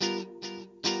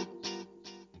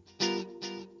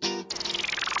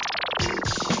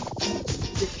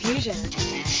Diffusion,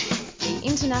 the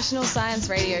international science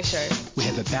radio show. We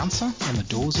have a bouncer on the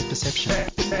doors of perception.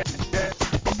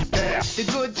 The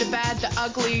good, the bad, the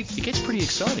ugly. It gets pretty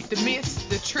exciting. The myths,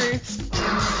 the truths.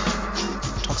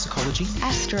 Toxicology.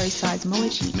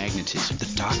 Astroseismology. Magnetism.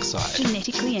 The dark side.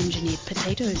 Genetically engineered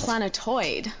potatoes.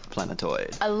 Planetoid.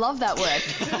 Planetoid. I love that word.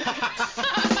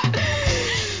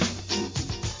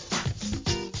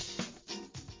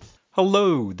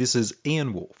 Hello, this is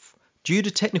Ian Wolfe. Due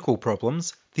to technical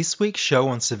problems, this week's show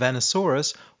on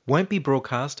Savanosaurus won't be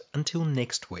broadcast until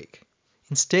next week.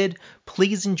 Instead,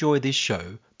 please enjoy this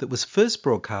show that was first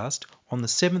broadcast on the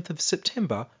 7th of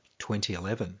September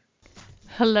 2011.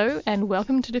 Hello and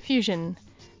welcome to Diffusion.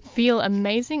 Feel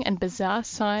amazing and bizarre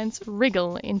science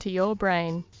wriggle into your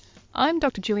brain. I'm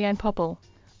Dr. Julianne Popple.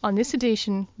 On this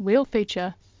edition, we'll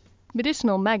feature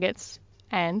medicinal maggots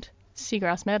and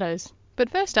seagrass meadows. But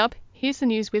first up, here's the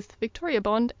news with Victoria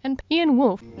Bond and Ian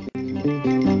Wolfe.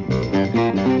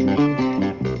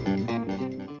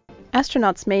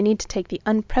 Astronauts may need to take the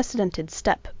unprecedented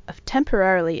step of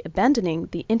temporarily abandoning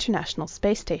the International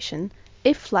Space Station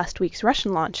if last week's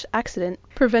Russian launch accident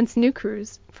prevents new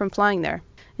crews from flying there.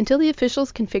 Until the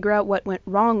officials can figure out what went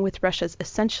wrong with Russia's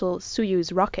essential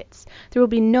Soyuz rockets, there will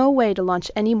be no way to launch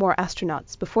any more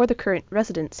astronauts before the current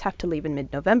residents have to leave in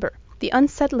mid-November. The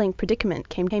unsettling predicament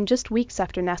came just weeks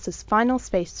after NASA's final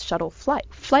space shuttle flight.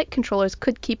 Flight controllers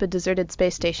could keep a deserted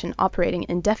space station operating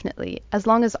indefinitely as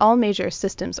long as all major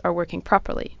systems are working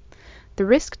properly. The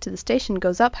risk to the station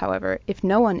goes up, however, if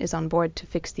no one is on board to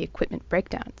fix the equipment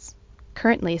breakdowns.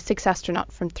 Currently, 6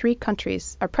 astronauts from 3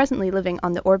 countries are presently living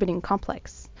on the orbiting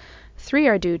complex. 3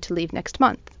 are due to leave next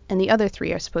month, and the other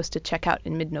 3 are supposed to check out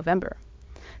in mid-November.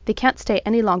 They can't stay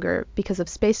any longer because of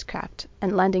spacecraft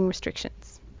and landing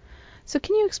restrictions. So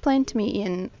can you explain to me,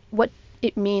 Ian, what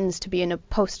it means to be in a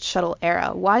post-shuttle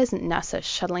era? Why isn't NASA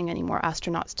shuttling any more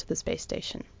astronauts to the space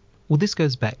station? Well, this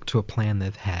goes back to a plan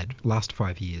they've had last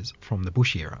 5 years from the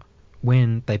Bush era,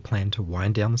 when they planned to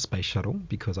wind down the space shuttle,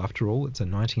 because after all, it's a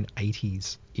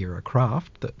 1980s era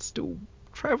craft that's still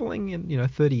travelling in,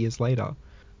 30 years later.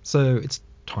 So it's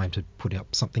time to put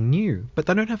up something new. But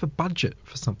they don't have a budget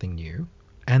for something new.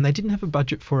 And they didn't have a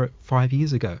budget for it 5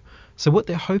 years ago. So what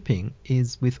they're hoping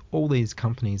is with all these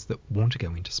companies that want to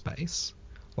go into space,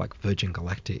 like Virgin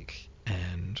Galactic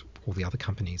and all the other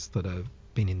companies that have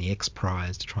been in the X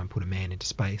Prize to try and put a man into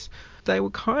space, they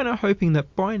were kind of hoping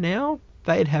that by now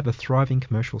they'd have a thriving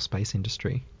commercial space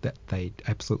industry that they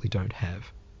absolutely don't have.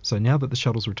 So now that the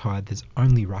shuttle's retired, there's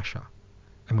only Russia.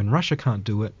 And when Russia can't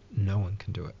do it, no one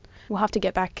can do it. We'll have to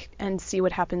get back and see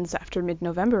what happens after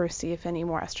mid-November, see if any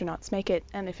more astronauts make it,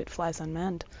 and if it flies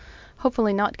unmanned.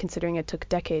 Hopefully not, considering it took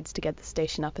decades to get the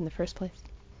station up in the first place.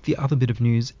 The other bit of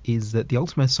news is that the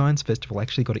Ultimo Science Festival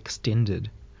actually got extended,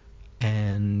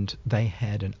 and they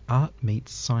had an Art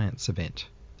Meets Science event.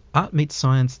 Art Meets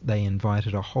Science, they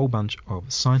invited a whole bunch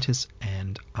of scientists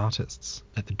and artists.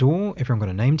 At the door, everyone got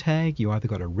a name tag. You either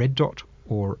got a red dot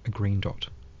or a green dot.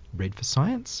 Red for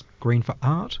science, green for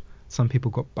art. Some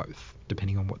people got both,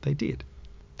 depending on what they did.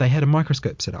 They had a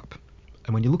microscope set up,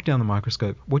 and when you look down the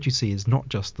microscope, what you see is not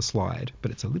just the slide, but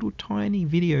it's a little tiny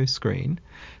video screen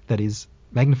that is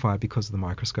magnified because of the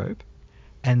microscope.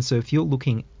 And so if you're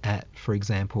looking at, for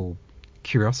example,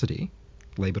 Curiosity,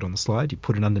 labelled on the slide, you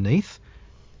put it underneath,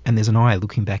 and there's an eye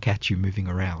looking back at you moving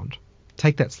around.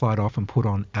 Take that slide off and put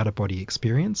on Out-of-Body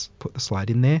Experience, put the slide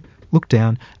in there, look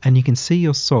down, and you can see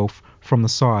yourself from the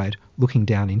side looking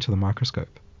down into the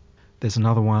microscope. There's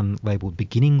another one labelled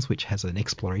Beginnings, which has an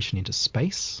exploration into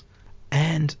space.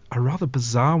 And a rather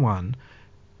bizarre one,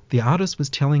 the artist was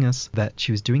telling us that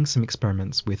she was doing some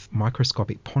experiments with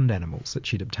microscopic pond animals that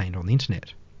she'd obtained on the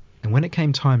internet. And when it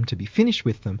came time to be finished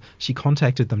with them, she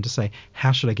contacted them to say,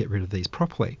 how should I get rid of these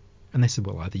properly? And they said,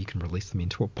 well, either you can release them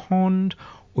into a pond,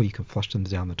 or you can flush them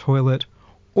down the toilet,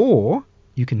 or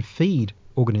you can feed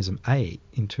organism A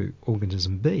into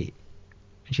organism B.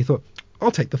 And she thought,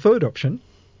 I'll take the third option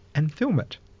and film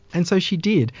it. And so she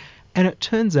did. And it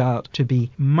turns out to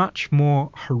be much more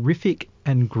horrific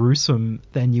and gruesome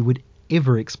than you would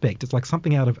ever expect. It's like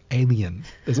something out of Alien.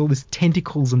 There's all this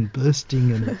tentacles and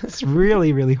bursting, and it's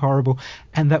really, really horrible.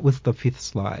 And that was the 5th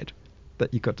slide,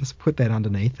 that you got to put that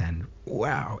underneath and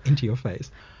wow, into your face.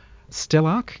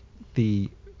 Stellark, the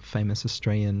famous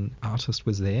Australian artist,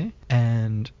 was there,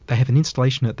 and they have an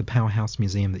installation at the Powerhouse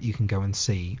Museum that you can go and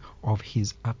see of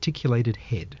his articulated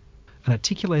head. An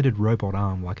articulated robot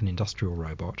arm, like an industrial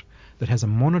robot, that has a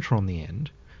monitor on the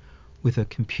end with a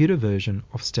computer version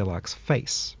of Stellark's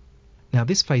face. Now,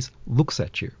 this face looks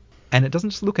at you, and it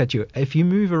doesn't just look at you. If you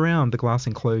move around the glass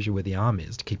enclosure where the arm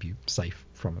is to keep you safe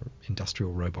from an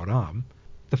industrial robot arm,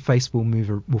 the face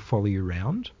will follow you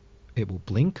around. It will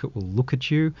blink, it will look at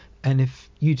you, and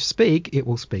if you speak, it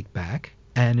will speak back.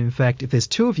 And in fact, if there's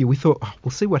two of you, we thought,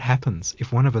 we'll see what happens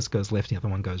if one of us goes left and the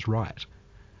other one goes right.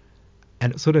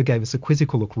 And it sort of gave us a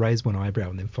quizzical look, raise one eyebrow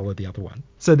and then follow the other one.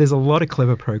 So there's a lot of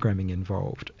clever programming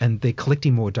involved, and they're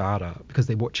collecting more data because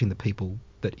they're watching the people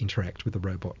that interact with the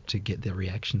robot to get their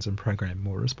reactions and program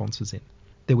more responses in.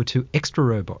 There were 2 extra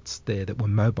robots there that were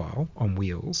mobile on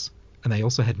wheels, and they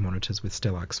also had monitors with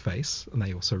Stelarc's face, and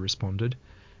they also responded.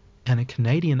 And a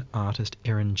Canadian artist,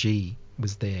 Erin G,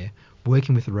 was there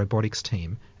working with the robotics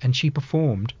team, and she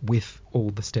performed with all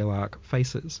the Stelarc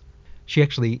faces. She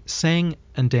actually sang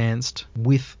and danced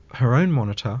with her own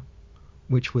monitor,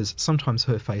 which was sometimes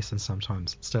her face and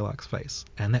sometimes Stelarc's face,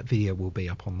 and that video will be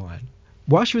up online.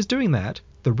 While she was doing that,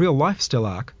 the real-life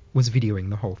Stelarc was videoing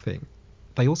the whole thing.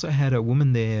 They also had a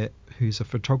woman there who's a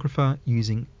photographer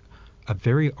using a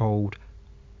very old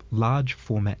large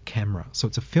format camera. So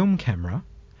it's a film camera,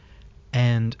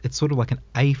 and it's sort of like an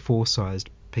A4 sized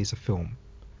piece of film.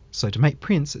 So to make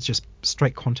prints, it's just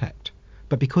straight contact.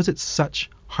 But because it's such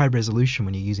high resolution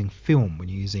when you're using film, when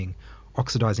you're using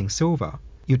oxidizing silver,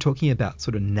 you're talking about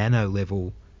sort of nano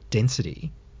level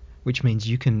density, which means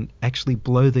you can actually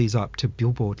blow these up to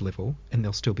billboard level and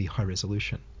they'll still be high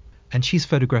resolution. And she's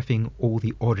photographing all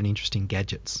the odd and interesting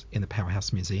gadgets in the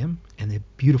Powerhouse Museum, and they're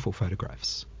beautiful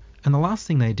photographs. And the last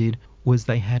thing they did was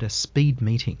they had a speed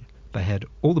meeting. They had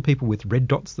all the people with red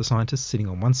dots, the scientists, sitting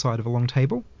on one side of a long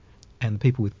table, and the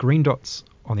people with green dots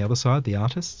on the other side, the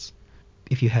artists.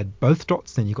 If you had both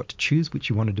dots, then you got to choose which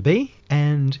you wanted to be,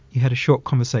 and you had a short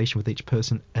conversation with each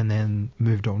person and then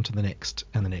moved on to the next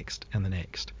and the next and the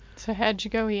next. So how'd you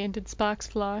go, Ian? Did sparks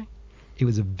fly? It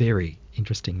was a very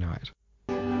interesting night.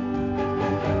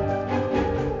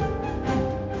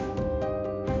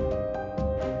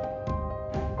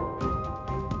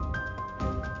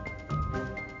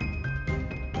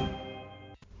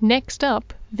 Next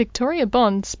up, Victoria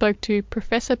Bond spoke to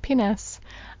Professor Pinas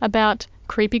about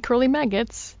creepy crawly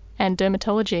maggots and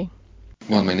dermatology.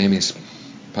 Well, my name is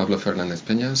Pablo Fernández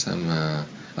Peñas. I'm an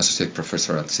associate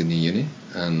professor at Sydney Uni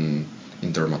and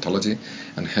in dermatology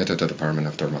and head of the Department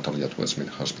of Dermatology at Westmead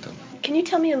Hospital. Can you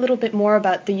tell me a little bit more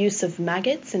about the use of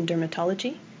maggots in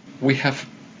dermatology? We have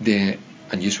the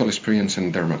unusual experience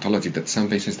in dermatology that some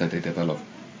patients that they develop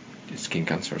skin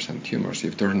cancers and tumors,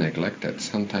 if they're neglected,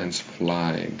 sometimes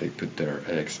fly, they put their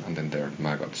eggs and then they're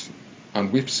maggots.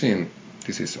 And we've seen,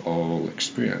 this is all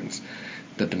experience,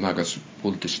 that the maggots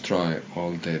will destroy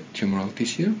all the tumoral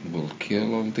tissue, will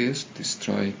kill all this,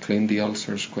 destroy, clean the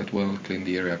ulcers quite well, clean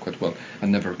the area quite well,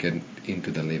 and never get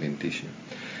into the living tissue.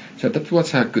 So that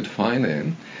was a good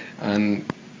finding, and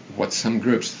what some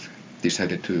groups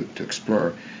decided to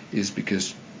explore is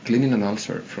because cleaning an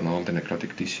ulcer from all the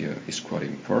necrotic tissue is quite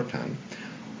important,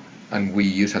 and we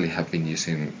usually have been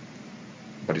using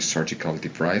what is surgical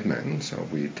debridement, so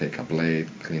we take a blade,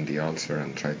 clean the ulcer,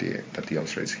 and try that the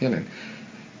ulcer is healing.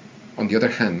 On the other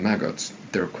hand, maggots,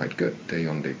 they're quite good. They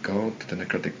only go to the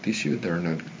necrotic tissue, they're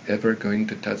not ever going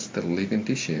to touch the living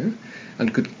tissue,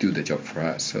 and could do the job for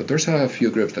us. So there's a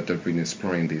few groups that have been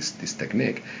exploring this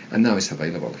technique, and now it's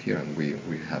available here, and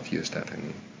we have used that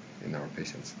in our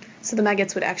patients. So the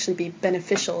maggots would actually be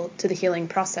beneficial to the healing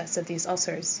process of these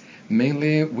ulcers?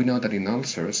 Mainly, we know that in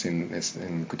ulcers,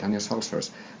 in cutaneous ulcers,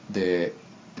 the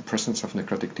presence of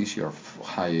necrotic tissue or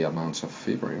high amounts of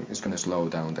fibrin is going to slow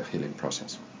down the healing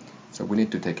process. So we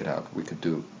need to take it out. We could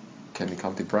do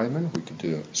chemical debridement, we could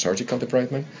do surgical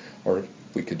debridement, or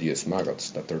we could use maggots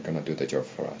that are going to do the job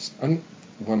for us. And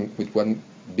one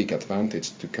big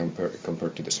advantage to compare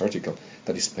to the surgical,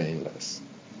 that is painless.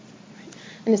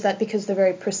 And is that because they're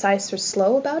very precise or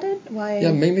slow about it? Why?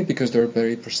 Yeah, mainly because they're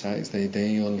very precise.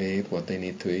 They only eat what they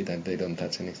need to eat and they don't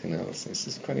touch anything else.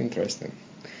 It's quite interesting.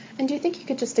 And do you think you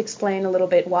could just explain a little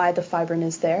bit why the fibrin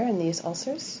is there in these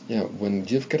ulcers? Yeah, when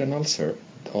you've got an ulcer,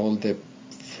 all the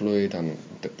fluid and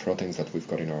the proteins that we've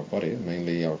got in our body,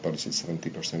 mainly our body is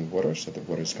 70% water, so the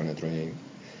water is going to drain.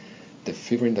 The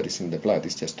fibrin that is in the blood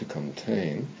is just to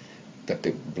contain that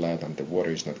the blood and the water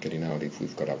is not getting out if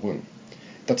we've got a wound.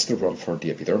 That's the role for the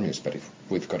epidermis, but if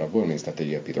we've got a wound, it's that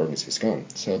the epidermis is gone.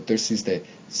 So this is the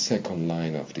second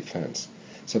line of defense.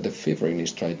 So the fibrin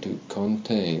is trying to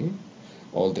contain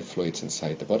all the fluids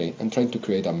inside the body and trying to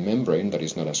create a membrane that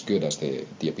is not as good as the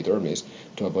epidermis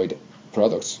to avoid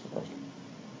products or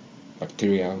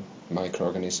bacteria,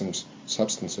 microorganisms,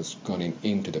 substances going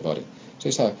into the body. So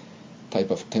it's a type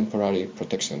of temporary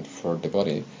protection for the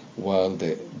body while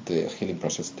the healing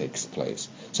process takes place.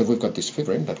 So we've got this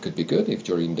fibrin that could be good if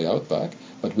you're in the outback,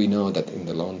 but we know that in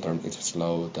the long term it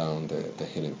slows down the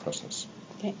healing process.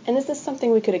 Okay. And is this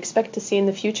something we could expect to see in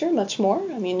the future much more?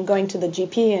 I mean, going to the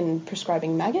GP and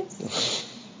prescribing maggots?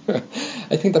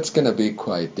 I think that's going to be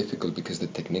quite difficult because the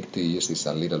technique to use is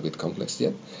a little bit complex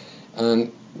yet.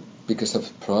 And because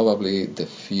of probably the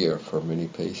fear for many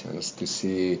patients to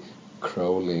see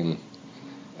crawling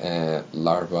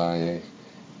larvae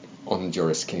on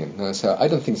your skin. So I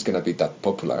don't think it's going to be that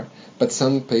popular, but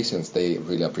some patients, they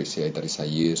really appreciate that it's a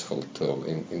useful tool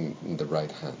in the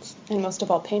right hands. And most of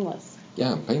all, painless.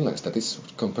 Yeah, painless. That is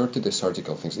compared to the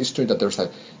surgical things. It's true that there's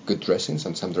a good dressings,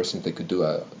 and some dressings they could do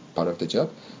a part of the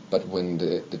job, but when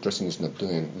the dressing is not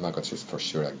doing, maggots is for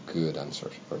sure a good answer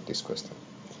for this question.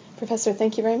 Professor,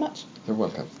 thank you very much. You're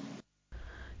welcome.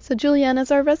 So Julianne,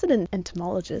 as our resident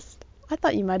entomologist, I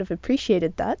thought you might have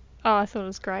appreciated that. Oh, I thought it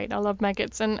was great. I love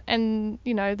maggots, and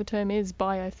you know, the term is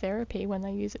biotherapy when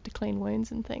they use it to clean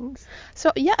wounds and things.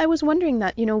 So yeah, I was wondering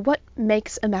that, what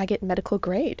makes a maggot medical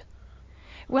grade?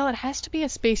 Well, it has to be a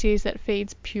species that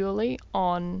feeds purely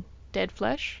on dead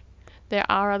flesh. There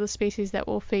are other species that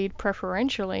will feed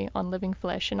preferentially on living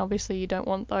flesh, and obviously you don't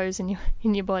want those in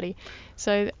your body.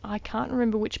 So I can't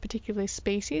remember which particular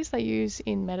species they use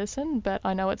in medicine, but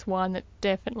I know it's one that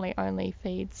definitely only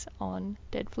feeds on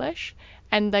dead flesh,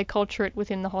 and they culture it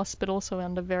within the hospital, so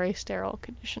under very sterile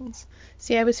conditions.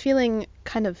 See, I was feeling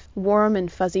kind of warm and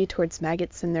fuzzy towards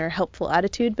maggots and their helpful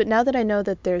attitude, but now that I know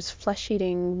that there's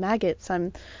flesh-eating maggots,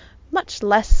 I'm much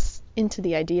less into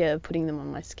the idea of putting them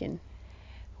on my skin.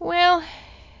 Well,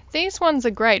 these ones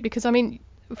are great because, I mean,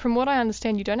 from what I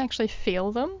understand, you don't actually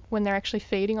feel them when they're actually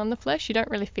feeding on the flesh. You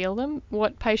don't really feel them.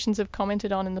 What patients have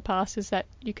commented on in the past is that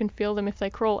you can feel them if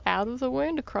they crawl out of the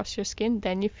wound across your skin,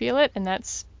 then you feel it, and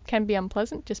that can be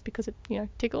unpleasant just because it,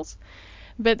 tickles.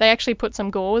 But they actually put some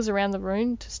gauze around the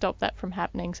wound to stop that from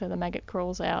happening, so the maggot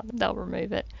crawls out, they'll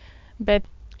remove it. But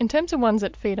in terms of ones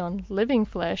that feed on living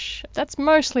flesh, that's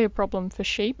mostly a problem for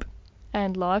sheep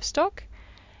and livestock.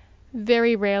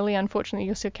 Very rarely, unfortunately,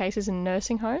 you'll see cases in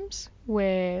nursing homes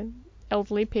where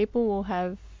elderly people will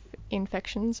have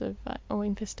infections or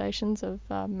infestations of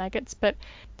maggots, but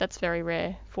that's very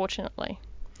rare, fortunately.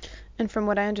 And from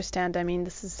what I understand, I mean,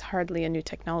 this is hardly a new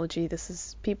technology.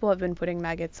 People have been putting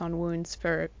maggots on wounds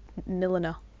for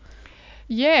millennia.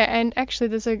 Yeah, and actually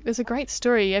there's a great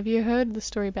story. Have you heard the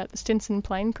story about the Stinson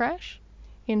plane crash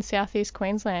in southeast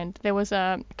Queensland? There was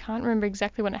I can't remember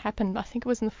exactly when it happened, but I think it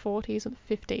was in the 40s or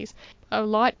the 50s. A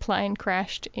light plane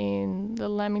crashed in the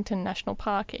Lamington National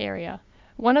Park area.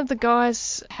 One of the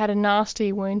guys had a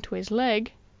nasty wound to his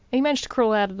leg. He managed to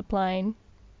crawl out of the plane,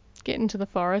 get into the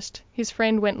forest. His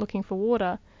friend went looking for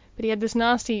water, but he had this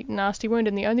nasty wound,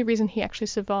 and the only reason he actually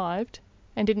survived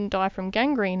and didn't die from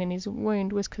gangrene in his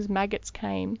wound was because maggots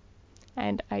came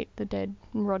and ate the dead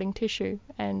and rotting tissue,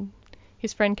 and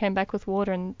his friend came back with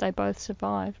water and they both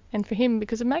survived, and for him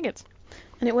because of maggots.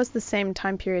 And it was the same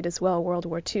time period as well, World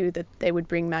War II, that they would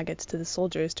bring maggots to the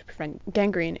soldiers to prevent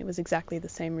gangrene. It was exactly the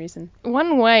same reason.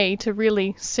 One way to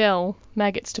really sell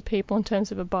maggots to people in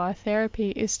terms of a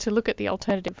biotherapy is to look at the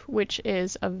alternative, which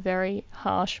is a very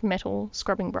harsh metal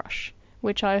scrubbing brush,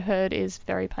 which I heard is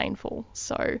very painful.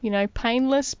 So,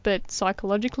 painless but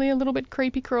psychologically a little bit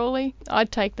creepy crawly.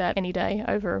 I'd take that any day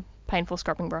over painful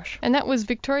scrubbing brush. And that was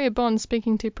Victoria Bond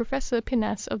speaking to Professor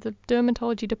Pinas of the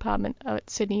Dermatology Department at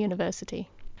Sydney University.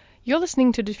 You're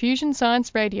listening to Diffusion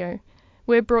Science Radio.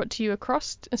 We're brought to you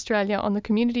across Australia on the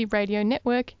Community Radio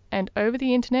Network and over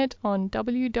the internet on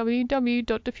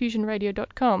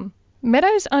www.diffusionradio.com.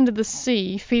 Meadows under the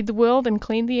sea feed the world and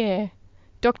clean the air.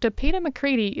 Dr. Peter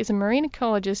Macready is a marine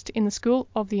ecologist in the School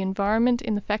of the Environment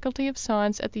in the Faculty of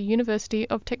Science at the University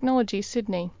of Technology,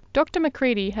 Sydney. Dr.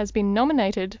 Macready has been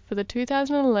nominated for the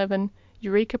 2011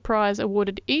 Eureka Prize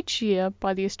awarded each year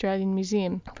by the Australian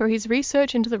Museum for his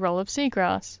research into the role of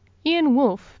seagrass. Ian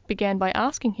Wolfe began by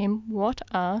asking him, what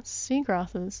are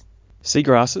seagrasses?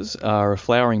 Seagrasses are a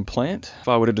flowering plant. If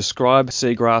I were to describe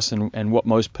seagrass and what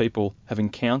most people have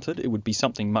encountered, it would be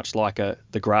something much like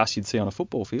the grass you'd see on a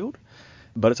football field,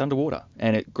 but it's underwater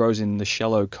and it grows in the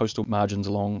shallow coastal margins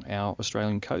along our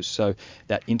Australian coast, so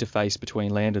that interface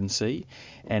between land and sea,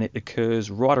 and it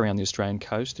occurs right around the Australian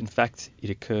coast. In fact, it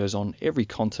occurs on every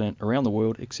continent around the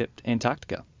world except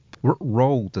Antarctica. What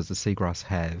role does the seagrass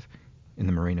have in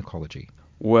the marine ecology?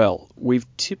 Well, we've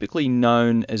typically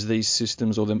known as these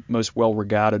systems, or the most well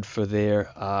regarded for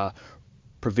their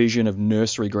provision of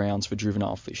nursery grounds for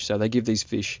juvenile fish. So they give these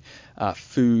fish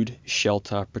food,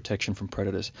 shelter, protection from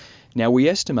predators. Now we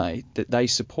estimate that they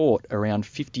support around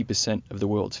 50% of the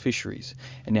world's fisheries.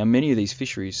 And now many of these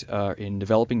fisheries are in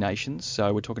developing nations,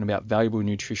 so we're talking about valuable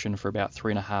nutrition for about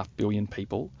 3.5 billion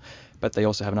people. but they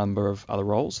also have a number of other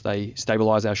roles. They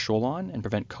stabilise our shoreline and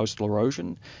prevent coastal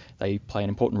erosion. They play an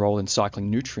important role in cycling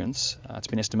nutrients. It's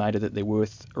been estimated that they're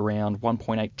worth around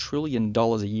 $1.8 trillion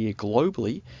a year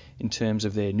globally in terms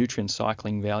of their nutrient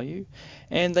cycling value.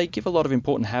 And they give a lot of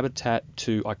important habitat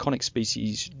to iconic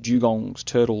species, dugongs,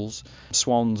 turtles,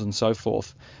 swans and so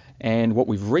forth. And what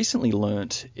we've recently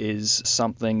learnt is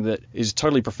something that is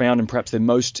totally profound and perhaps their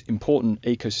most important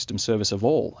ecosystem service of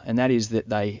all, and that is that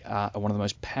they are one of the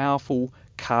most powerful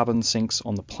carbon sinks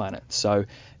on the planet. So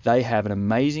they have an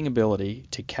amazing ability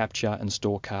to capture and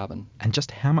store carbon. And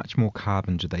just how much more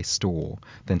carbon do they store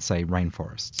than, say,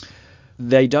 rainforests?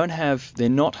 They don't have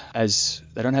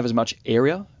as much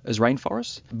area as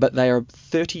rainforests, but they are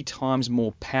 30 times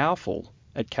more powerful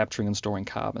at capturing and storing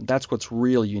carbon. That's what's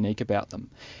really unique about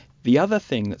them. The other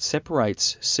thing that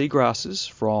separates seagrasses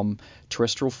from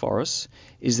terrestrial forests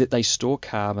is that they store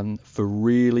carbon for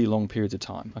really long periods of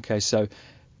time. Okay, so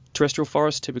terrestrial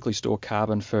forests typically store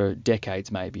carbon for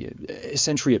decades, maybe a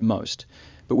century at most.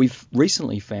 But we've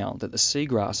recently found that the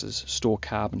seagrasses store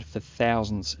carbon for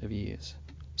thousands of years.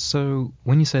 So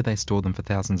when you say they store them for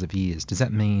thousands of years, does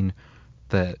that mean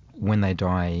that when they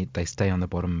die, they stay on the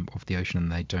bottom of the ocean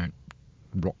and they don't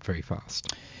rot very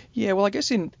fast? Yeah, well, I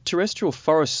guess in terrestrial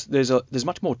forests, there's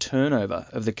much more turnover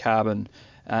of the carbon,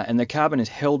 and the carbon is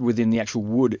held within the actual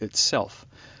wood itself.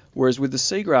 Whereas with the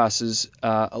seagrasses,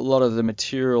 a lot of the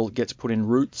material gets put in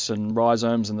roots and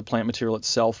rhizomes and the plant material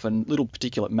itself and little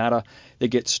particulate matter that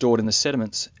gets stored in the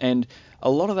sediments. And a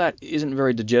lot of that isn't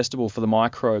very digestible for the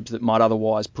microbes that might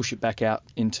otherwise push it back out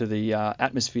into the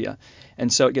atmosphere.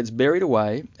 And so it gets buried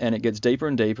away and it gets deeper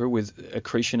and deeper with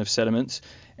accretion of sediments.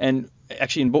 And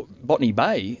actually in Botany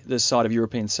Bay, the site of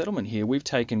European settlement here, we've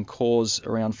taken cores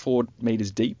around 4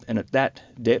 metres deep. And at that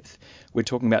depth, we're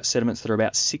talking about sediments that are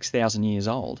about 6,000 years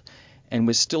old. And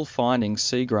we're still finding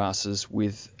seagrasses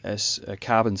with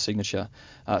carbon signatures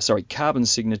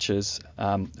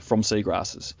from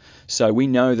seagrasses. So we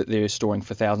know that they're storing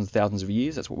for thousands of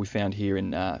years. That's what we found here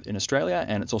in Australia,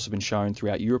 and it's also been shown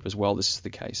throughout Europe as well. This is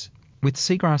the case. With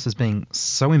seagrasses being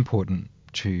so important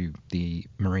to the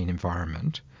marine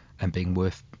environment and being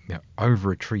worth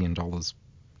over $1 trillion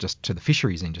just to the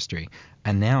fisheries industry,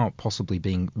 and now possibly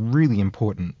being really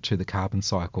important to the carbon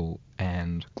cycle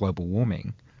and global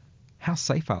warming, how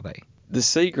safe are they? The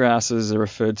seagrasses are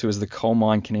referred to as the coal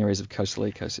mine canaries of coastal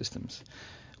ecosystems.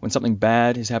 When something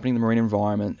bad is happening in the marine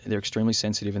environment, they're extremely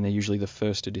sensitive and they're usually the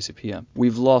first to disappear.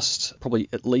 We've lost probably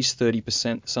at least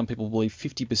 30%, some people believe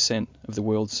 50% of the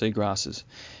world's seagrasses.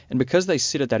 And because they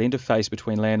sit at that interface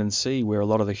between land and sea where a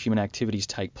lot of the human activities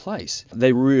take place,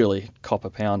 they really cop a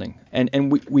pounding.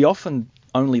 And we often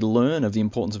only learn of the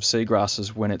importance of seagrasses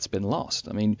when it's been lost.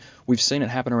 I mean, we've seen it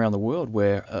happen around the world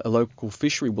where a local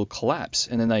fishery will collapse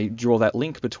and then they draw that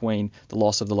link between the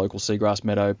loss of the local seagrass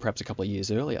meadow perhaps a couple of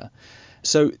years earlier.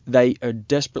 So they are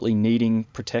desperately needing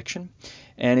protection,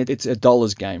 and it's a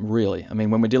dollars game, really. I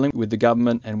mean, when we're dealing with the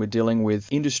government and we're dealing with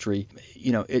industry,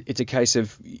 it's a case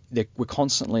of we're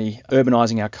constantly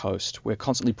urbanising our coast. We're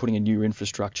constantly putting in new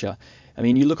infrastructure. I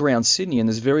mean, you look around Sydney and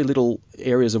there's very little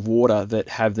areas of water that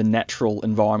have the natural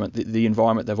environment, the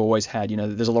environment they've always had.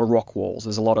 There's a lot of rock walls,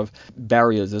 there's a lot of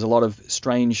barriers, there's a lot of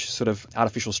strange sort of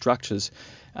artificial structures,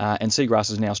 and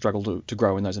seagrasses now struggle to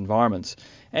grow in those environments.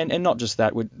 And not just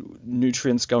that, with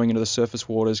nutrients going into the surface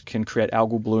waters can create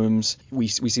algal blooms. We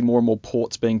see more and more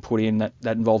ports being put in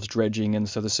that involves dredging, and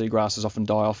so the seagrasses often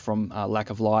die off from lack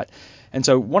of light. And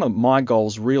so one of my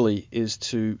goals really is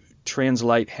to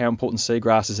translate how important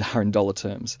seagrasses are in dollar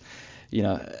terms.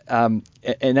 And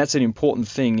that's an important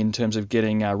thing in terms of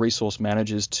getting resource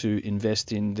managers to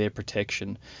invest in their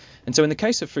protection. And so in the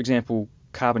case of, for example,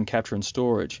 carbon capture and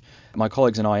storage, my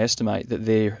colleagues and I estimate that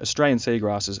their Australian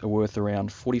seagrasses are worth around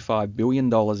 $45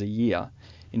 billion a year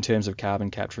in terms of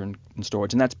carbon capture and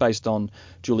storage. And that's based on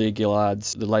Julia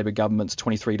Gillard's, the Labor government's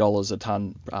 $23 a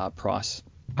tonne price.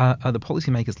 Are the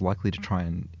policymakers likely to try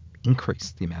and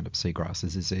increase the amount of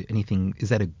seagrasses? Is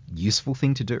that a useful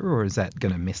thing to do, or is that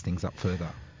going to mess things up further?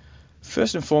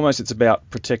 First and foremost, it's about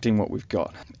protecting what we've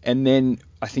got. And then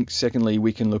I think secondly,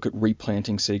 we can look at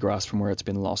replanting seagrass from where it's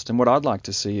been lost. And what I'd like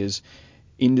to see is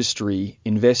industry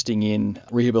investing in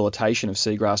rehabilitation of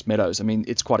seagrass meadows. I mean,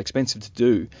 it's quite expensive to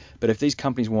do, but if these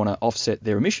companies want to offset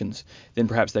their emissions, then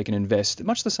perhaps they can invest,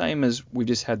 much the same as we've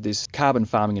just had this carbon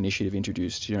farming initiative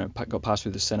introduced, got passed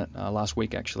through the Senate last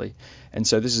week actually. And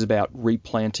so this is about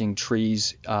replanting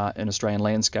trees in Australian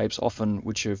landscapes, often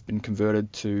which have been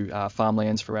converted to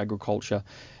farmlands for agriculture.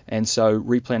 And so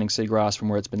replanting seagrass from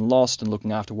where it's been lost and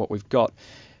looking after what we've got.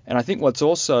 And I think what's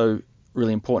also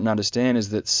really important to understand is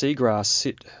that seagrass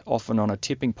sit often on a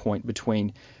tipping point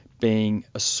between being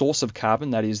a source of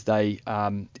carbon, that is, they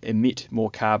emit more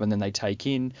carbon than they take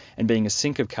in, and being a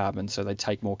sink of carbon, so they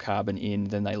take more carbon in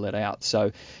than they let out.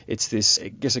 So it's this, I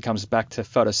guess it comes back to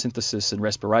photosynthesis and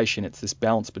respiration. It's this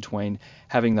balance between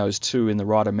having those two in the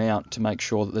right amount to make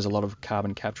sure that there's a lot of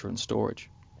carbon capture and storage.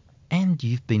 And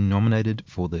you've been nominated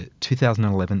for the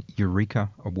 2011 Eureka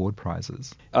Award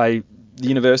prizes. The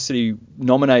university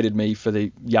nominated me for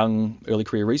the Young Early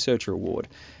Career Researcher Award.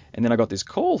 And then I got this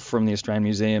call from the Australian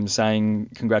Museum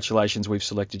saying, congratulations, we've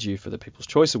selected you for the People's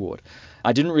Choice Award.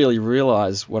 I didn't really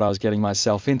realise what I was getting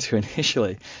myself into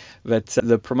initially, but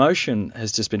the promotion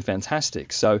has just been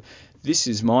fantastic. So this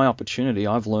is my opportunity.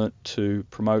 I've learnt to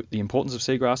promote the importance of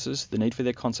seagrasses, the need for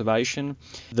their conservation.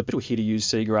 We're here to use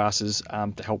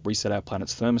seagrasses to help reset our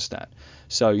planet's thermostat.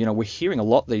 So, we're hearing a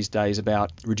lot these days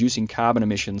about reducing carbon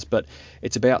emissions, but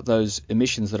it's about those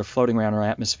emissions that are floating around our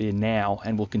atmosphere now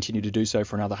and will continue to do so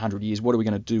for another 100 years. What are we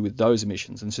going to do with those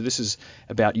emissions? And so this is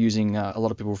about using, a lot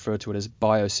of people refer to it as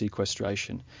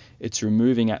biosequestration. It's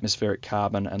removing atmospheric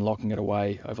carbon and locking it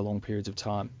away over long periods of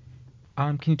time.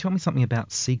 Can you tell me something about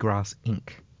Seagrass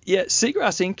Inc.? Yeah,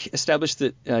 Seagrass Inc. established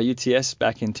at UTS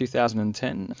back in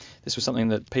 2010. This was something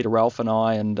that Peter Ralph and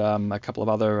I and a couple of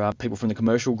other people from the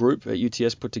commercial group at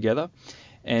UTS put together.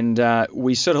 And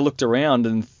we sort of looked around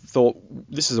and thought,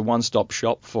 this is a one-stop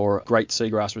shop for great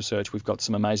seagrass research. We've got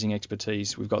some amazing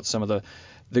expertise. We've got some of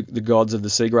the gods of the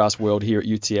seagrass world here at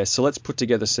UTS. So let's put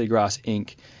together Seagrass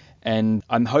Inc. And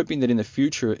I'm hoping that in the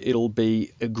future it'll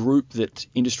be a group that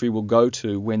industry will go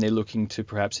to when they're looking to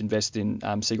perhaps invest in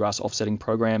seagrass offsetting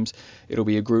programs. It'll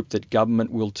be a group that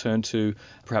government will turn to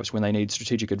perhaps when they need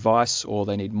strategic advice or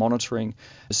they need monitoring.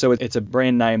 So it's a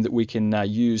brand name that we can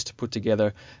use to put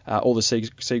together all the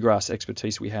seagrass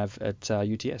expertise we have at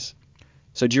UTS.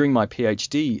 So during my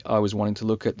PhD, I was wanting to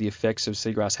look at the effects of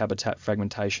seagrass habitat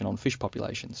fragmentation on fish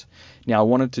populations. Now, I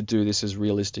wanted to do this as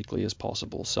realistically as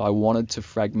possible. So I wanted to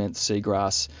fragment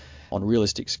seagrass on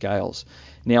realistic scales.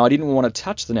 Now, I didn't want to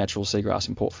touch the natural seagrass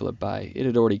in Port Phillip Bay. It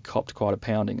had already copped quite a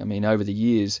pounding. I mean, over the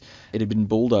years, it had been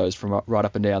bulldozed from right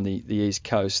up and down the east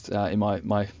coast in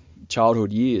my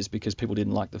childhood years because people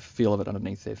didn't like the feel of it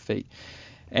underneath their feet.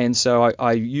 And so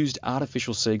I used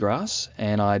artificial seagrass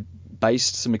and I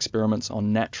based some experiments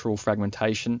on natural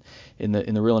fragmentation in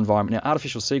the real environment. Now,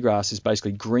 artificial seagrass is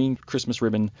basically green Christmas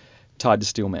ribbon tied to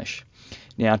steel mesh.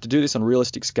 Now, to do this on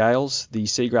realistic scales, the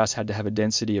seagrass had to have a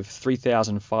density of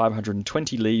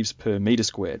 3,520 leaves per metre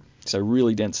squared, so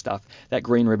really dense stuff. That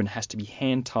green ribbon has to be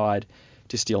hand-tied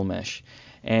to steel mesh.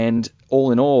 And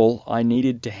all in all, I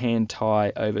needed to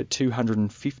hand-tie over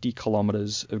 250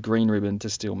 kilometres of green ribbon to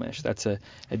steel mesh. That's a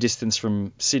distance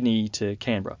from Sydney to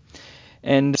Canberra.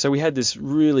 And so we had this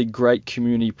really great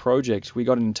community project. We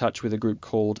got in touch with a group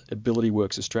called Ability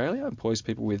Works Australia, employs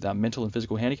people with mental and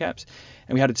physical handicaps.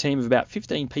 And we had a team of about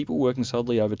 15 people working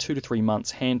solidly over 2 to 3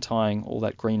 months, hand-tying all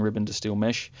that green ribbon to steel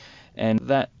mesh. And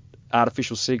that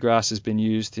artificial seagrass has been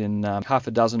used in half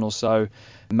a dozen or so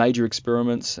major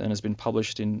experiments and has been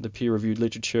published in the peer-reviewed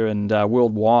literature and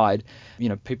worldwide. I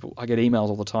get emails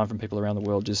all the time from people around the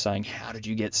world just saying, how did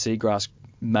you get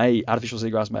artificial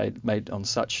seagrass made on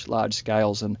such large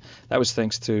scales? And that was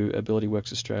thanks to Ability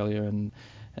Works Australia and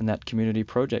that community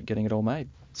project getting it all made.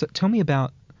 So tell me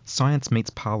about Science Meets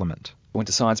Parliament. I went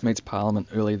to Science Meets Parliament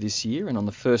earlier this year, and on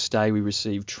the first day we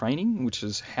received training, which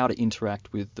is how to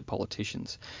interact with the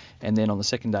politicians. And then on the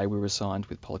second day we were assigned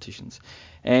with politicians.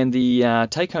 And the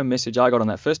take-home message I got on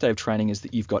that first day of training is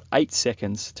that you've got 8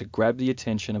 seconds to grab the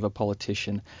attention of a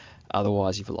politician,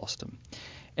 otherwise you've lost them.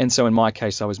 And so in my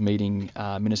case, I was meeting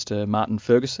Minister Martin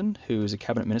Ferguson, who is a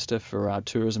Cabinet Minister for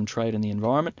Tourism, Trade and the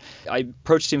Environment. I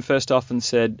approached him first off and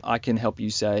said, I can help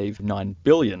you save $9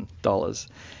 billion.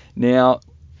 Now,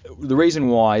 the reason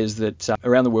why is that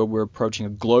around the world we're approaching a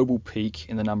global peak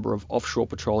in the number of offshore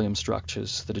petroleum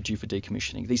structures that are due for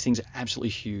decommissioning. These things are absolutely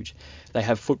huge. They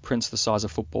have footprints the size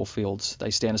of football fields.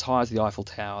 They stand as high as the Eiffel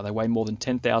Tower. They weigh more than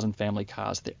 10,000 family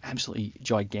cars. They're absolutely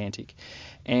gigantic.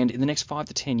 And in the next 5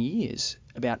 to 10 years,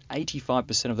 about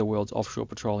 85% of the world's offshore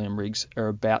petroleum rigs are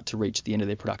about to reach the end of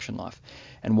their production life.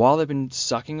 And while they've been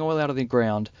sucking oil out of the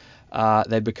ground,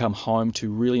 they've become home to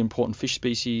really important fish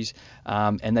species,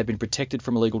 and they've been protected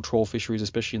from illegal trawl fisheries,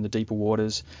 especially in the deeper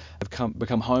waters. They've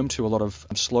become home to a lot of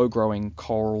slow-growing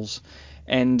corals.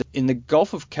 And in the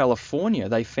Gulf of California,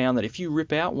 they found that if you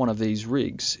rip out one of these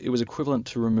rigs, it was equivalent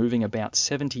to removing about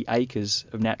 70 acres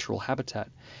of natural habitat.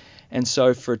 And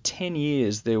so for 10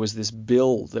 years there was this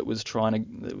bill that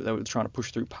they were trying to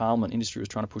push through Parliament, industry was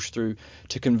trying to push through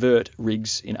to convert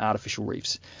rigs in artificial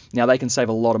reefs. Now they can save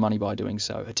a lot of money by doing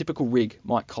so. A typical rig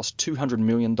might cost $200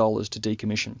 million to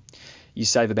decommission. You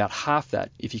save about half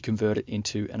that if you convert it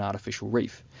into an artificial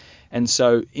reef. And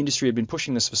so industry had been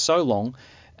pushing this for so long,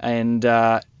 and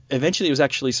eventually it was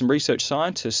actually some research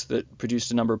scientists that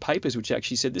produced a number of papers which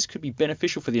actually said this could be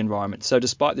beneficial for the environment. So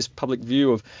despite this public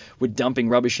view of we're dumping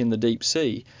rubbish in the deep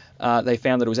sea, they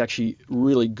found that it was actually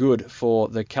really good for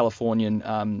the Californian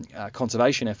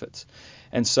conservation efforts.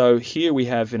 And so here we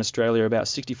have in Australia about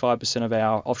 65% of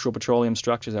our offshore petroleum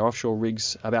structures, our offshore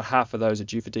rigs, about half of those are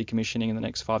due for decommissioning in the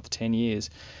next 5 to 10 years.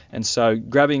 And so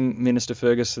grabbing Minister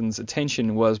Ferguson's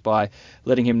attention was by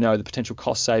letting him know the potential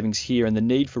cost savings here and the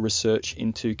need for research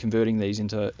into converting these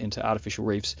into artificial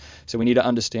reefs. So we need to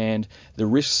understand the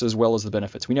risks as well as the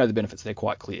benefits. We know the benefits, they're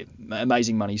quite clear.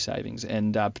 Amazing money savings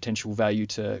and potential value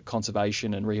to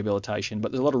conservation and rehabilitation.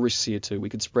 But there's a lot of risks here too. We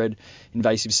could spread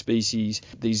invasive species.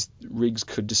 These rigs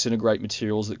could disintegrate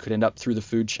materials that could end up through the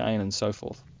food chain and so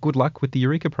forth. Good luck with the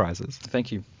Eureka Prizes.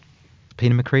 Thank you.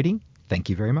 Peter McCready, thank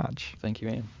you very much. Thank you,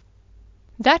 Anne.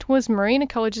 That was marine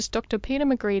ecologist Dr. Peter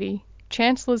McCready,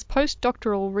 Chancellor's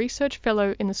Postdoctoral Research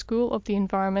Fellow in the School of the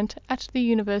Environment at the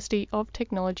University of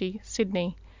Technology,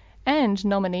 Sydney, and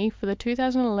nominee for the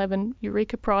 2011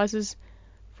 Eureka Prizes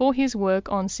for his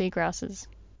work on seagrasses.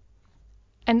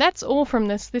 And that's all from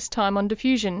this time on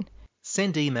Diffusion.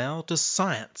 Send email to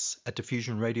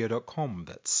science@diffusionradio.com.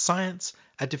 That's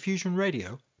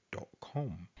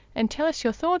science@diffusionradio.com. And tell us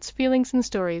your thoughts, feelings and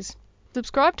stories.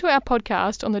 Subscribe to our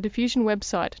podcast on the Diffusion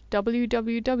website,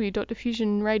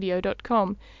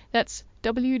 www.diffusionradio.com. That's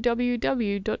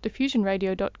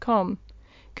www.diffusionradio.com.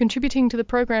 Contributing to the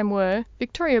program were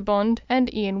Victoria Bond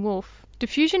and Ian Wolfe.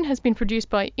 Diffusion has been produced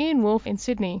by Ian Wolfe in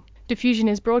Sydney. Diffusion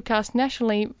is broadcast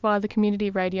nationally via the Community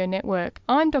Radio Network.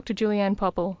 I'm Dr. Julianne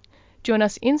Popple. Join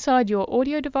us inside your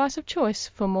audio device of choice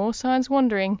for more science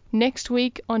wandering next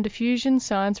week on Diffusion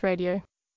Science Radio.